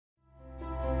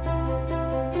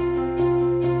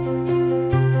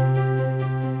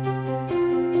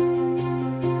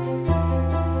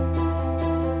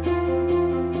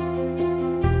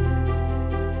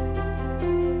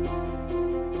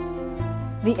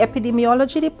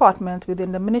Epidemiology Department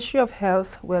within the Ministry of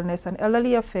Health, Wellness and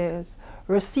Elderly Affairs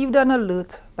received an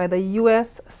alert by the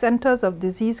U.S. Centers of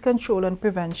Disease Control and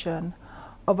Prevention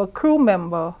of a crew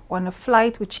member on a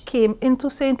flight which came into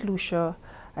Saint Lucia,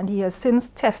 and he has since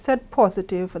tested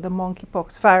positive for the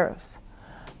monkeypox virus.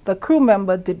 The crew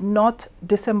member did not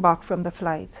disembark from the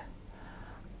flight.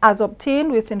 As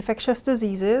obtained with infectious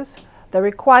diseases, the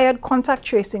required contact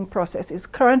tracing process is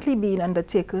currently being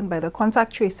undertaken by the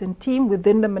contact tracing team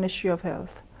within the Ministry of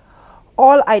Health.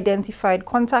 All identified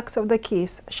contacts of the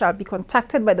case shall be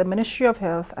contacted by the Ministry of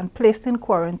Health and placed in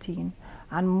quarantine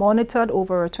and monitored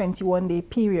over a 21-day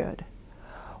period.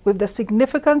 With the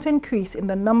significant increase in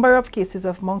the number of cases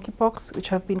of monkeypox which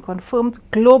have been confirmed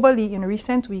globally in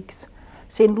recent weeks,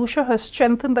 Saint Lucia has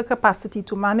strengthened the capacity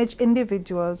to manage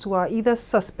individuals who are either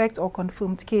suspect or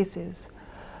confirmed cases.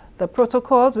 The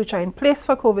protocols which are in place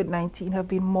for COVID-19 have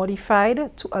been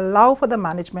modified to allow for the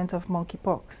management of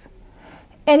monkeypox.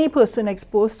 Any person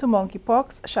exposed to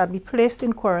monkeypox shall be placed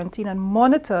in quarantine and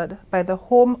monitored by the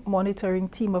home monitoring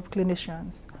team of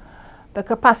clinicians. The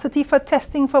capacity for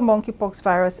testing for monkeypox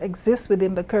virus exists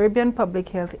within the Caribbean Public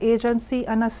Health Agency,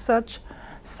 and as such,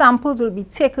 samples will be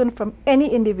taken from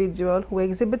any individual who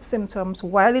exhibits symptoms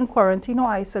while in quarantine or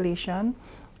isolation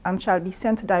and shall be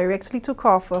sent directly to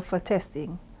CARFA for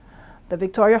testing. The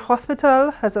Victoria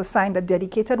Hospital has assigned a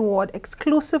dedicated ward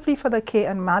exclusively for the care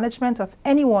and management of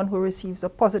anyone who receives a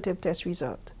positive test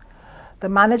result. The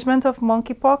management of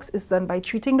monkeypox is done by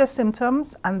treating the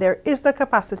symptoms, and there is the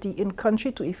capacity in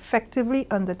country to effectively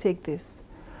undertake this.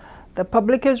 The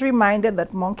public is reminded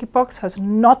that monkeypox has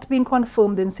not been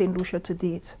confirmed in Saint Lucia to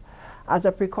date. As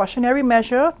a precautionary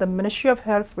measure, the Ministry of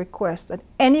Health requests that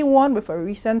anyone with a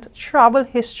recent travel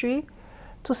history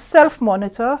to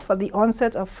self-monitor for the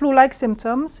onset of flu-like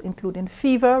symptoms, including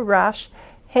fever, rash,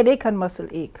 headache, and muscle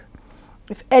ache.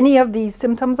 If any of these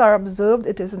symptoms are observed,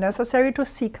 it is necessary to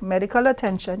seek medical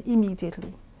attention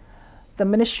immediately. The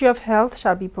Ministry of Health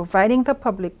shall be providing the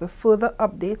public with further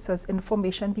updates as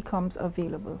information becomes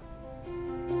available.